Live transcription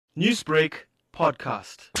Newsbreak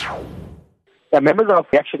Podcast. The members of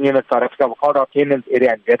the Action Unit South Africa were called out Canelands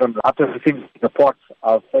area in Verulam after receiving reports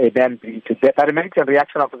of a man being to death. Paramedics and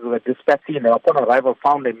reaction officers were dispatched and upon arrival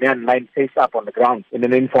found a man lying face up on the ground in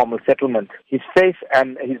an informal settlement. His face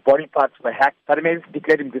and his body parts were hacked. Paramedics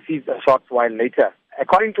declared him deceased a short while later.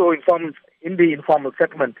 According to informants in the informal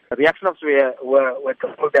settlement, the reaction officers were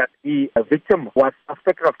told that the victim was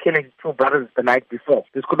suspected of killing two brothers the night before.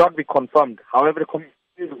 This could not be confirmed. However, the community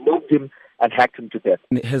moved him and hacked him to death.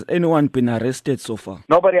 Has anyone been arrested so far?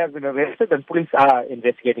 Nobody has been arrested, and police are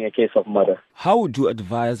investigating a case of murder. How would you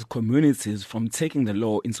advise communities from taking the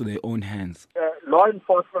law into their own hands? Law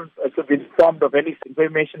enforcement should be informed of any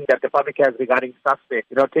information that the public has regarding suspects.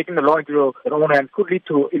 Taking the law into their own hands could lead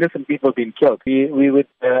to innocent people being killed. We would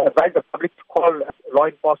advise the public to call law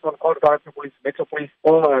enforcement, call Durban Police, Metro Police,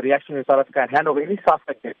 or Reaction in South Africa and hand over any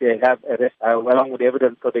suspect that they have arrested along with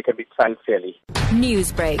evidence so they can be tried fairly.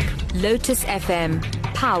 Newsbreak, Lotus FM,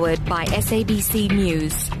 powered by SABC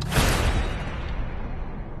News.